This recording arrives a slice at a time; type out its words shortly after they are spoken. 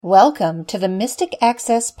Welcome to the Mystic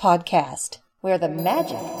Access Podcast, where the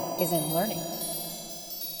magic is in learning.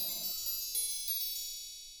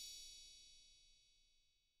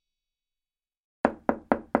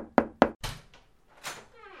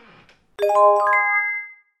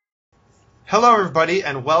 Hello, everybody,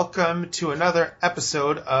 and welcome to another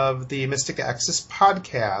episode of the Mystic Access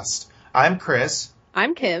Podcast. I'm Chris.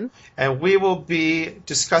 I'm Kim. And we will be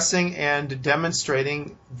discussing and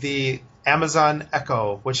demonstrating the Amazon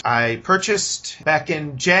Echo, which I purchased back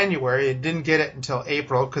in January. I didn't get it until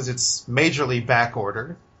April because it's majorly back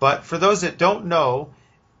ordered. But for those that don't know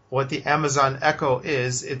what the Amazon Echo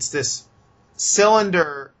is, it's this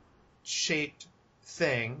cylinder-shaped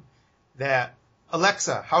thing that,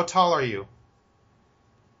 Alexa, how tall are you?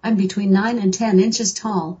 I'm between 9 and 10 inches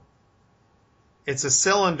tall. It's a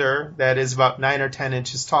cylinder that is about 9 or 10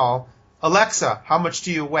 inches tall. Alexa, how much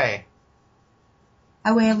do you weigh?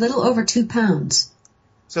 I weigh a little over 2 pounds.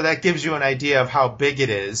 So that gives you an idea of how big it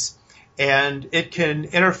is. And it can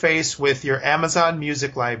interface with your Amazon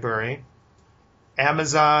Music library,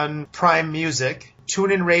 Amazon Prime Music,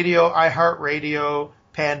 TuneIn Radio, iHeartRadio,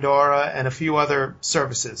 Pandora, and a few other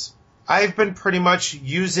services. I've been pretty much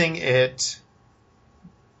using it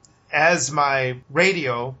as my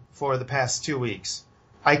radio for the past 2 weeks.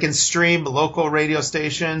 I can stream local radio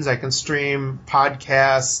stations. I can stream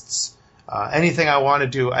podcasts. Anything I want to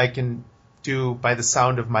do, I can do by the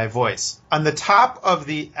sound of my voice. On the top of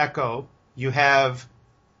the Echo, you have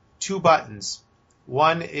 2 buttons.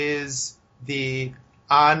 One is the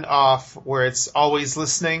on-off, where it's always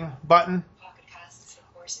listening button.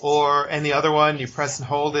 And the other one, you press and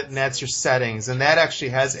hold it, and that's your settings. And that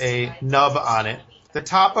actually has a nub on it. The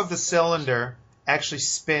top of the cylinder actually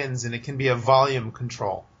spins, and it can be a volume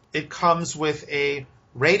control. It comes with a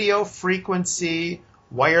radio frequency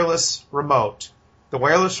wireless remote. The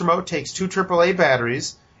wireless remote takes 2 AAA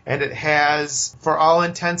batteries, and it has, for all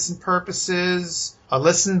intents and purposes, a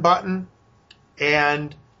listen button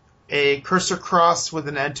and a cursor cross with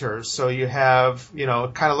an enter. So you have,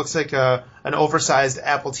 it kind of looks like an oversized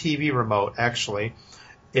Apple TV remote, actually,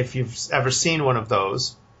 if you've ever seen one of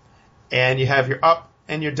those. And you have your up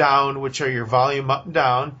and your down, which are your volume up and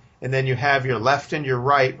down. And then you have your left and your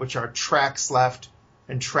right, which are tracks left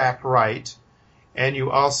and track right. And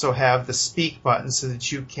you also have the speak button so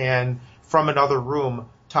that you can, from another room,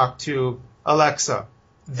 talk to Alexa.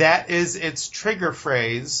 That is its trigger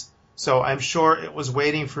phrase, so I'm sure it was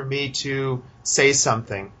waiting for me to say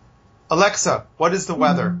something. Alexa, what is the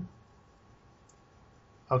weather?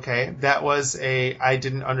 Okay, that was a I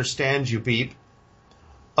didn't understand you beep.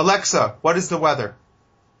 Alexa, what is the weather?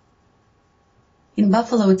 In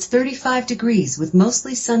Buffalo, it's 35 degrees with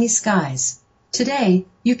mostly sunny skies. Today,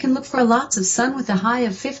 you can look for lots of sun with a high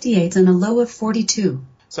of 58 and a low of 42.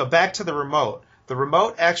 So back to the remote. The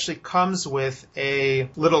remote actually comes with a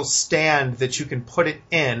little stand that you can put it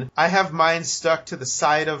in. I have mine stuck to the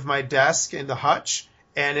side of my desk in the hutch,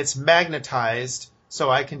 and it's magnetized, so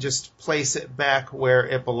I can just place it back where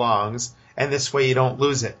it belongs, and this way you don't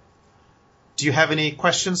lose it. Do you have any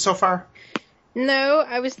questions so far? No,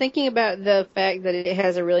 I was thinking about the fact that it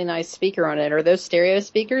has a really nice speaker on it. Are those stereo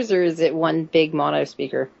speakers, or is it one big mono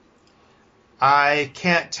speaker? I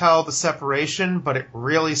can't tell the separation, but it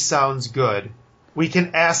really sounds good. We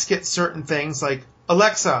can ask it certain things like,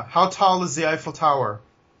 Alexa, how tall is the Eiffel Tower?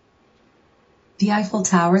 The Eiffel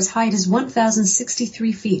Tower's height is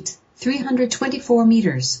 1,063 feet, 324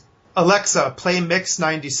 meters. Alexa, play Mix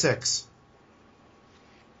 96.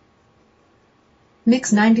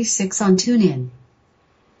 Mix 96 on TuneIn.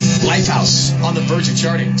 Lifehouse on the verge of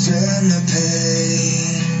charting.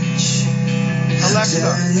 Alexa,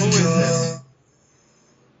 who is this?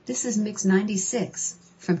 This is Mix 96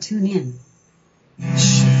 from TuneIn.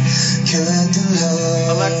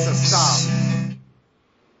 Alexa, stop.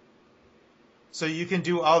 So you can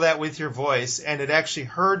do all that with your voice, and it actually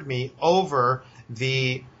heard me over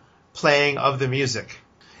the playing of the music.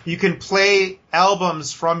 You can play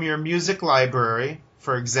albums from your music library,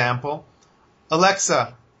 for example.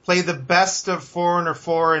 Alexa, play the best of Foreigner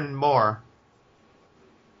 4 and more.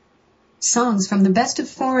 Songs from the best of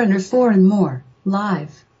Foreigner 4 and more,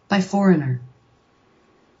 live by Foreigner.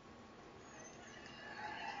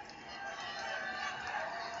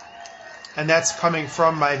 And that's coming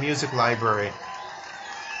from my music library.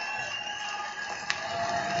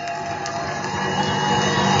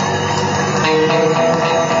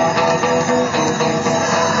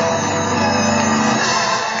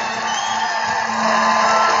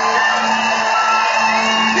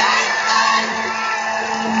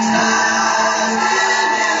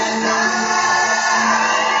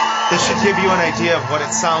 This should give you an idea of what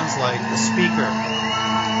it sounds like, the speaker.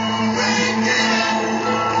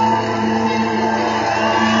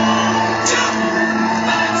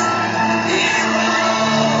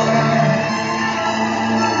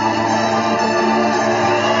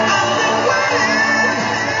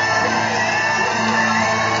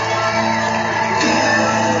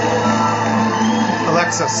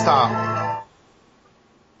 Alexa, stop.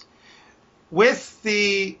 With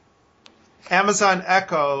the Amazon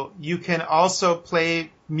Echo, you can also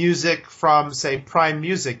play music from, say, Prime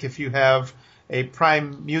Music if you have a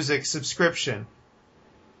Prime Music subscription.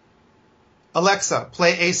 Alexa,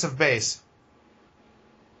 play Ace of Base.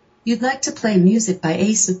 You'd like to play music by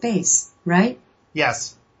Ace of Base, right?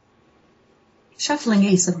 Yes. Shuffling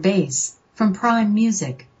Ace of Base from Prime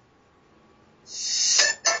Music.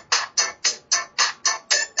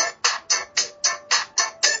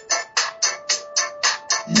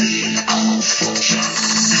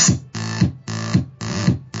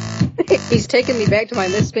 He's taking me back to my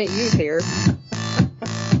misspent youth here.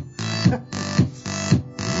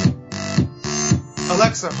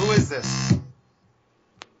 Alexa, who is this?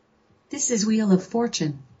 This is Wheel of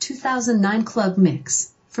Fortune, 2009 Club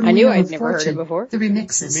Mix. From I knew Wheel I'd of never heard Fortune, it before. The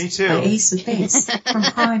remixes Me too. by Ace of Base from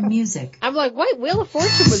Prime Music. I'm like, wait, Wheel of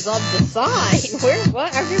Fortune was on the side. Where?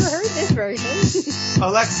 What? I've never heard this version.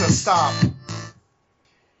 Alexa, stop.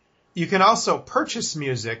 You can also purchase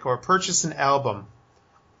music or purchase an album.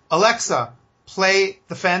 Alexa, play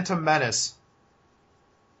The Phantom Menace.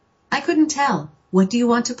 I couldn't tell. What do you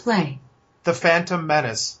want to play? The Phantom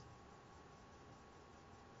Menace.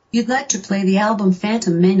 You'd like to play the album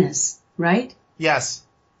Phantom Menace, right? Yes.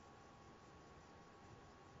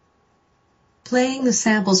 Playing the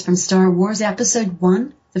samples from Star Wars Episode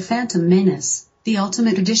 1, The Phantom Menace, the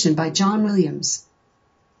Ultimate Edition by John Williams.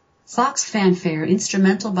 Fox Fanfare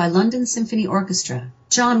Instrumental by London Symphony Orchestra,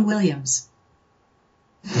 John Williams.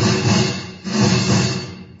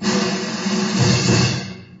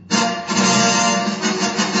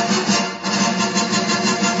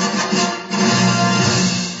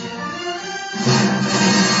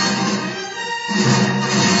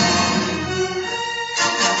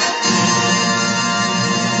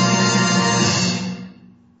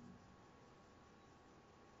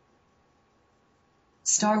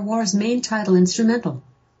 Star Wars main title instrumental.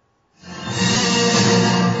 So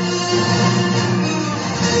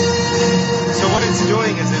what it's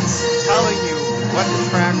doing is it's telling you what the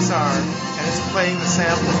tracks are, and it's playing the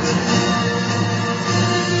samples.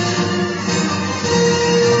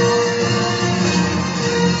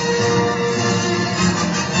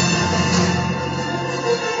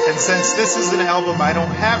 And since this is an album I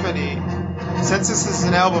don't have,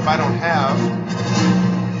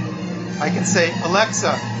 I can say,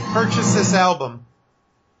 Alexa, purchase this album.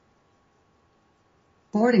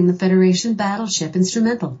 Boarding the Federation Battleship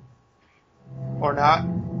instrumental. Or not.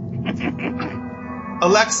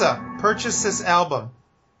 Alexa, purchase this album.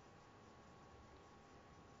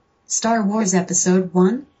 Star Wars Episode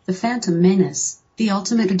 1, The Phantom Menace, the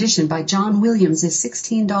Ultimate Edition by John Williams is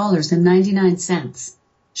 $16.99.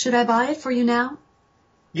 Should I buy it for you now?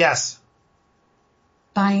 Yes.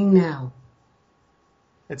 Buying now.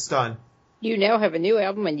 It's done. You now have a new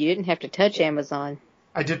album and you didn't have to touch Amazon.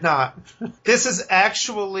 I did not. This is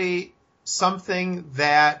actually something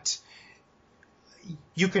that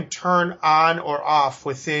you can turn on or off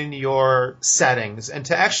within your settings. And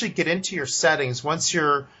to actually get into your settings, once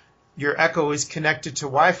your Echo is connected to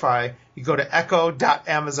Wi-Fi, you go to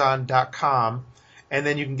echo.amazon.com, and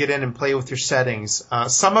then you can get in and play with your settings.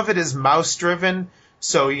 Some of it is mouse-driven,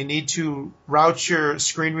 so you need to route your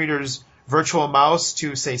screen reader's virtual mouse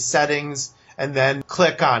to, say, settings, and then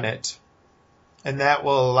click on it. And that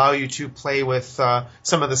will allow you to play with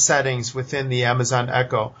some of the settings within the Amazon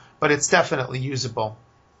Echo. But it's definitely usable.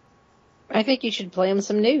 I think you should play him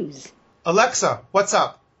some news. Alexa, what's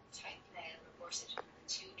up?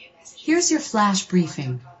 Here's your flash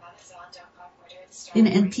briefing. In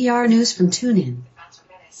NPR News from TuneIn.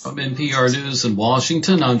 From NPR News in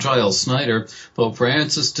Washington, I'm Giles Snyder. Pope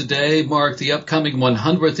Francis today marked the upcoming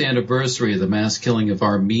 100th anniversary of the mass killing of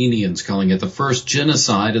Armenians, calling it the first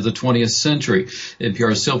genocide of the 20th century.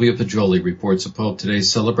 NPR's Sylvia Poggioli reports the Pope today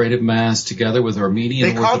celebrated mass together with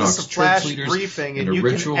Armenian Orthodox church leaders in a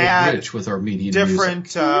ritual rich with Armenian different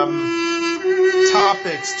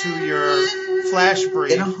topics to your flash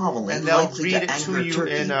brief, in a homily and they'll likely read to it to anger you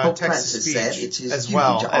Turkey, in Pope text Francis speech said it's his as duty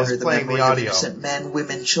well to honor as the playing memory the of audio. innocent men,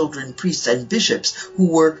 women, children, priests, and bishops who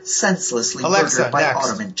were senselessly murdered by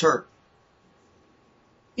Ottoman Turks.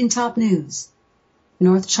 In top news,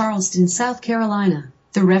 North Charleston, South Carolina.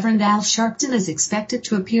 The Reverend Al Sharpton is expected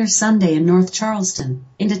to appear Sunday in North Charleston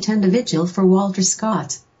and attend a vigil for Walter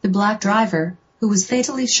Scott, the black driver, who was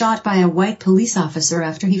fatally shot by a white police officer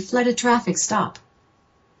after he fled a traffic stop.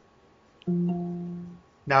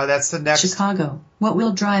 Now that's the next. Chicago. What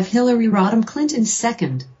will drive Hillary Rodham Clinton's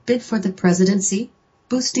second bid for the presidency?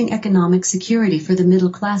 Boosting economic security for the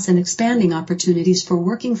middle class and expanding opportunities for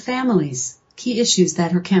working families. key issues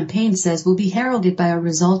that her campaign says will be heralded by a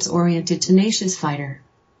results-oriented, tenacious fighter.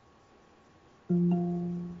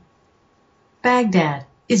 Baghdad.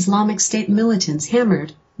 Islamic State militants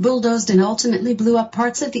hammered, bulldozed and ultimately blew up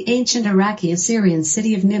parts of the ancient Iraqi-Assyrian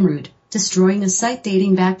city of Nimrud, destroying a site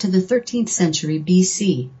dating back to the 13th century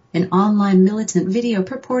BC, an online militant video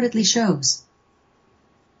purportedly shows.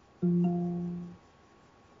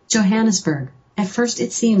 Johannesburg. At first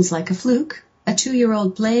it seems like a fluke, a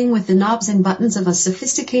 2-year-old playing with the knobs and buttons of a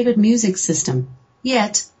sophisticated music system.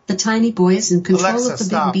 Yet, the tiny boy is in control Alexa, of the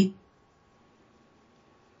stop. big beat.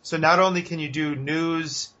 So not only can you do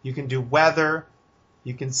news, you can do weather.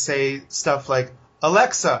 You can say stuff like,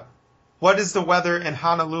 Alexa, what is the weather in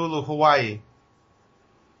Honolulu, Hawaii?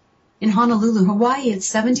 In Honolulu, Hawaii, it's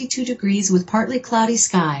 72 degrees with partly cloudy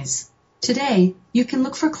skies. Today, you can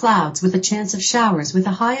look for clouds with a chance of showers with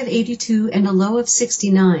a high of 82 and a low of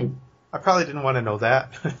 69. I probably didn't want to know that.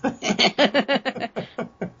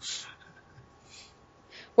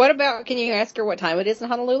 What about, can you ask her what time it is in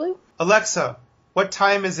Honolulu? Alexa, what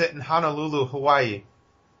time is it in Honolulu, Hawaii?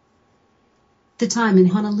 The time in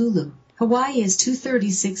Honolulu, Hawaii is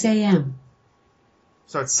 2:36 a.m.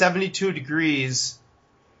 So it's 72 degrees.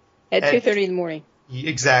 At 2:30 in the morning.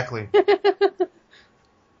 Exactly.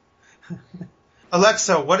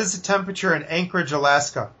 Alexa, what is the temperature in Anchorage,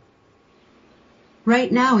 Alaska?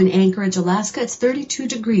 Right now in Anchorage, Alaska, it's 32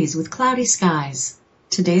 degrees with cloudy skies.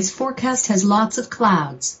 Today's forecast has lots of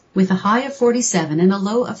clouds, with a high of 47 and a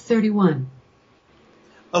low of 31.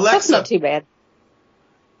 Alexa, That's not too bad.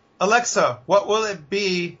 Alexa, what will it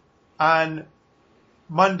be on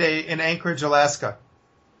Monday in Anchorage, Alaska?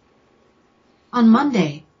 On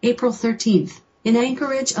Monday, April 13th, in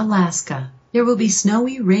Anchorage, Alaska, there will be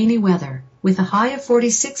snowy, rainy weather, with a high of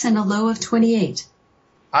 46 and a low of 28.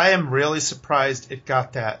 I am really surprised it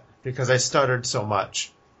got that, because I stuttered so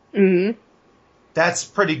much. Mm-hmm. That's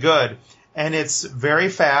pretty good. And it's very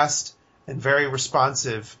fast and very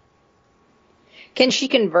responsive. Can she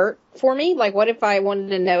convert for me? Like, what if I wanted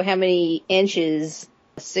to know how many inches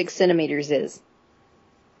 6 centimeters is?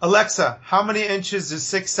 Alexa, how many inches is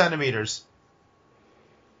 6 centimeters?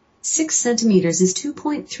 6 centimeters is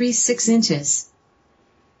 2.36 inches.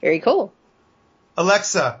 Very cool.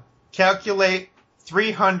 Alexa, calculate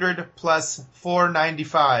 300 plus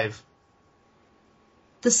 495.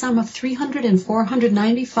 The sum of 300 and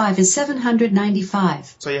 495 is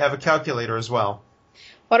 795. So you have a calculator as well.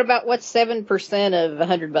 What about what's 7% of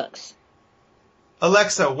 $100?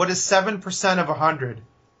 Alexa, what is 7% of 100?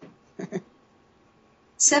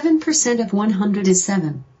 7% of 100 is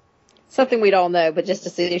 7. Something we'd all know, but just to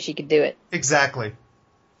see if she could do it. Exactly.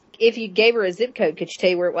 If you gave her a zip code, could she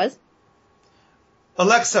tell you where it was?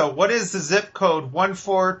 Alexa, what is the zip code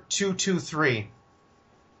 14223?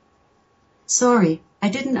 Sorry, I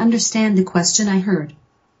didn't understand the question I heard.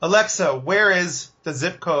 Alexa, where is the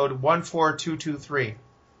zip code 14223?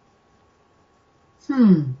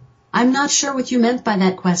 I'm not sure what you meant by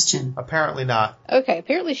that question. Apparently not. Okay,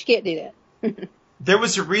 apparently she can't do that. There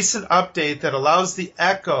was a recent update that allows the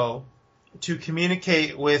Echo to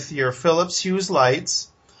communicate with your Philips Hue lights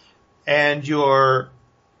and your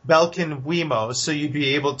Belkin Wemo, so you'd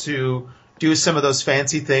be able to do some of those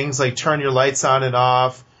fancy things like turn your lights on and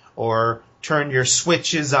off or turn your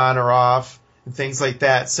switches on or off and things like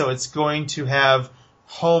that. So it's going to have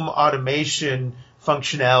home automation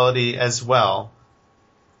functionality as well.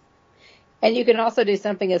 And you can also do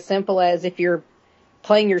something as simple as if you're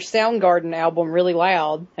playing your Soundgarden album really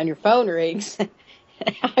loud and your phone rings.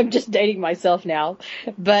 I'm just dating myself now.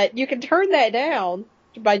 But you can turn that down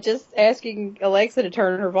by just asking Alexa to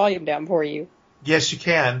turn her volume down for you. Yes, you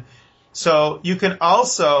can. So you can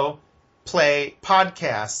also play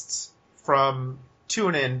podcasts from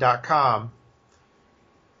TuneIn.com.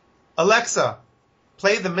 Alexa,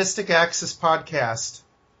 play the Mystic Access podcast.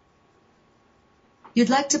 You'd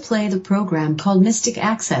like to play the program called Mystic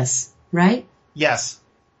Access, right? Yes.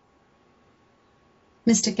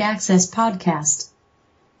 Mystic Access Podcast.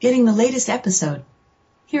 Getting the latest episode.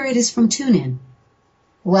 Here it is from TuneIn.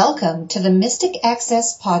 Welcome to the Mystic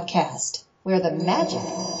Access Podcast, where the magic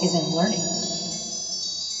is in learning.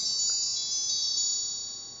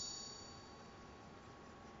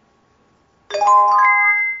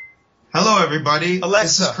 Hello, everybody.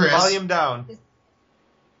 Alexa, This is Chris. volume down.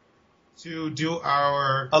 To do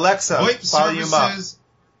our Alexa VoIP volume services.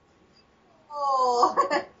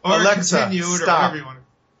 up. Or Alexa, continued, or stop. whatever you want.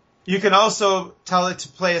 You can also tell it to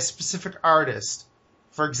play a specific artist.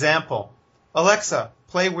 For example, Alexa,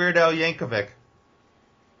 play Weird Al Yankovic.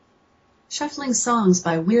 Shuffling songs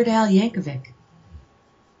by Weird Al Yankovic.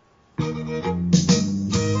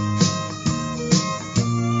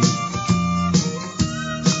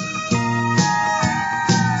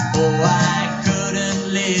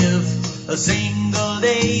 a single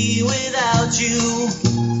day without you.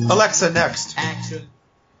 Alexa, next. Action.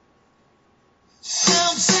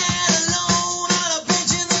 I'm sad alone on a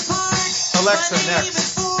bench in the park. Alexa,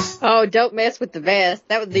 next. Oh, Don't Mess with the Vest.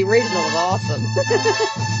 That was the original was awesome.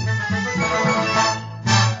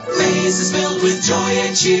 Faces filled with joy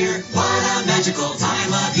and cheer. What a magical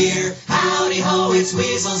time of year. Howdy ho, it's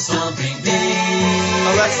Weasel Stomping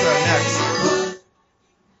Day. Alexa, next.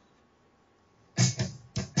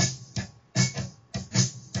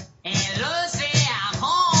 And Lucy, I'm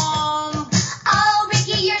home. Oh,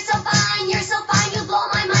 Ricky, you're so fine. You're so fine. You blow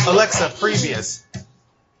my mind. Alexa, previous.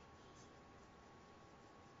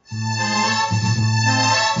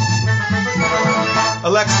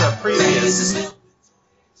 Alexa, previous.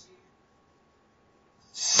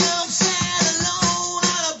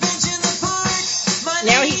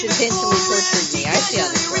 Now he's intentionally torturing me. I see how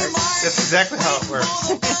this works. That's exactly how it works.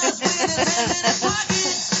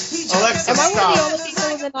 Alexa, Am I stop. one of the only people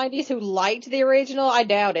in the 90s who liked the original? I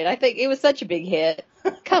doubt it. I think it was such a big hit.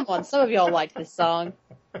 Come on, some of y'all liked this song.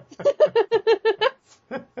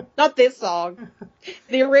 Not this song.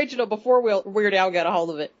 The original before Weird Al got a hold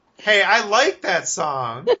of it. Hey, I like that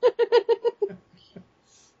song.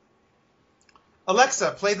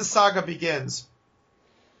 Alexa, play The Saga Begins.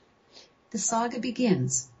 The Saga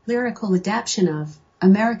Begins, lyrical adaptation of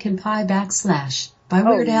American Pie / by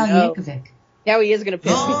Weird Al Yankovic. Now he is going to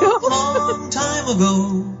piss me off. Long time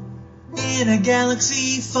ago, in a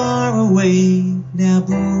galaxy far away,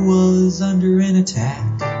 Naboo was under an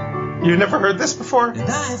attack. You never heard this before? And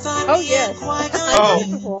I thought Oh, yes.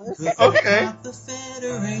 Okay.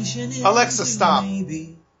 Alexa, stop.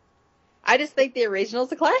 I just think the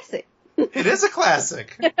original's a classic. It is a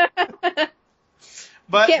classic.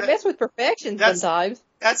 But You can't mess with perfection sometimes.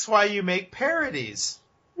 That's why you make parodies.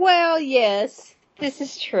 Well, yes, this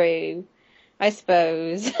is true. I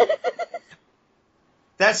suppose.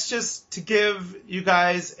 That's just to give you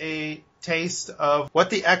guys a taste of what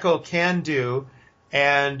the Echo can do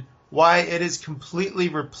and why it has completely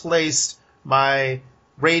replaced my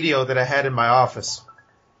radio that I had in my office.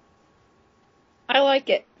 I like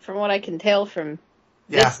it, from what I can tell from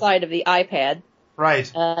this side of the iPad. Right.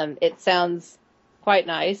 It sounds quite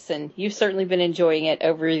nice, and you've certainly been enjoying it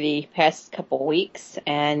over the past couple weeks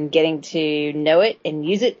and getting to know it and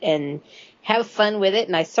use it and have fun with it.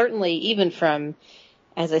 And I certainly, even from,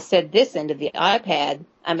 as I said, this end of the iPad,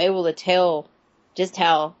 I'm able to tell just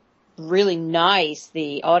how really nice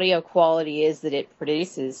the audio quality is that it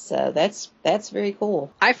produces. So that's very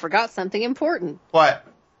cool. I forgot something important. What?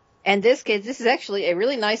 And this is actually a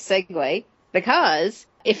really nice segue, because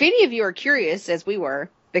if any of you are curious, as we were,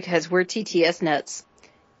 because we're TTS nuts,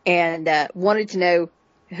 and wanted to know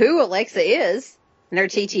who Alexa is and her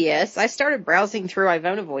TTS, I started browsing through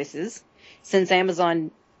Ivona Voices, since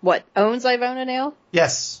Amazon, owns Ivona now?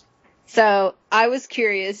 Yes. So I was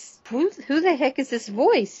curious, who the heck is this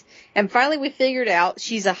voice? And finally we figured out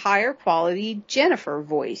she's a higher quality Jennifer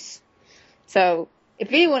voice. So if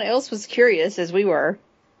anyone else was curious, as we were,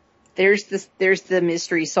 there's the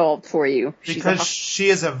mystery solved for you. Because she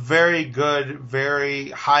is a very good, very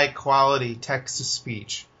high quality text to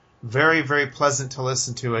speech. Very, very pleasant to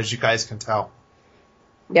listen to, as you guys can tell.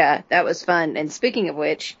 Yeah, that was fun. And speaking of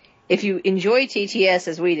which, if you enjoy TTS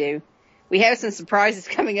as we do, we have some surprises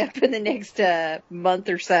coming up in the next month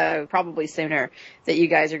or so, probably sooner, that you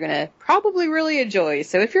guys are going to probably really enjoy.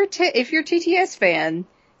 So if you're a TTS fan,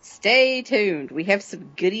 stay tuned. We have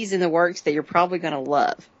some goodies in the works that you're probably going to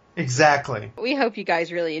love. Exactly. We hope you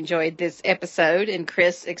guys really enjoyed this episode and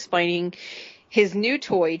Chris explaining his new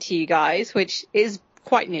toy to you guys, which is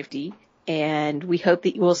quite nifty. And we hope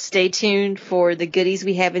that you will stay tuned for the goodies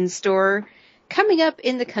we have in store coming up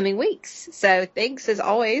in the coming weeks. So thanks as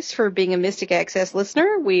always for being a Mystic Access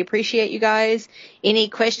listener. We appreciate you guys. Any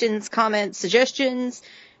questions, comments, suggestions,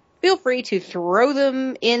 feel free to throw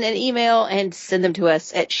them in an email and send them to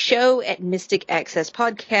us at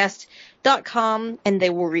show@mysticaccesspodcast.com, and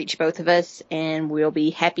they will reach both of us, and we'll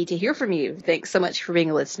be happy to hear from you. Thanks so much for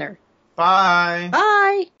being a listener. Bye.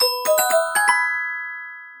 Bye.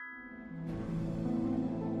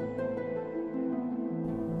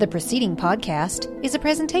 The preceding podcast is a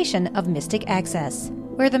presentation of Mystic Access,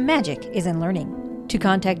 where the magic is in learning. To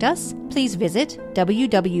contact us, please visit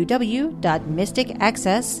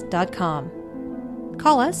www.mysticaccess.com.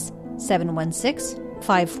 Call us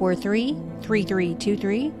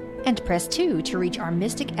 716-543-3323 and press 2 to reach our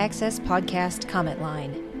Mystic Access podcast comment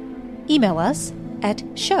line. Email us at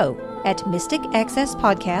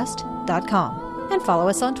show@mysticaccesspodcast.com and follow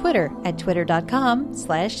us on Twitter at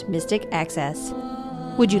twitter.com/mysticaccess.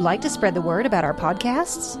 Would you like to spread the word about our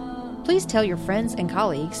podcasts? please tell your friends and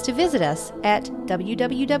colleagues to visit us at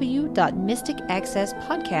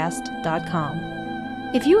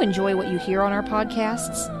www.mysticaccesspodcast.com. If you enjoy what you hear on our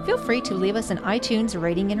podcasts, feel free to leave us an iTunes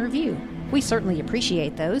rating and review. We certainly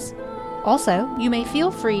appreciate those. Also, you may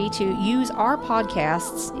feel free to use our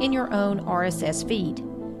podcasts in your own RSS feed.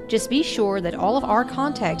 Just be sure that all of our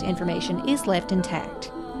contact information is left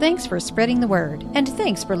intact. Thanks for spreading the word, and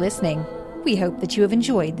thanks for listening. We hope that you have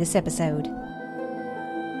enjoyed this episode.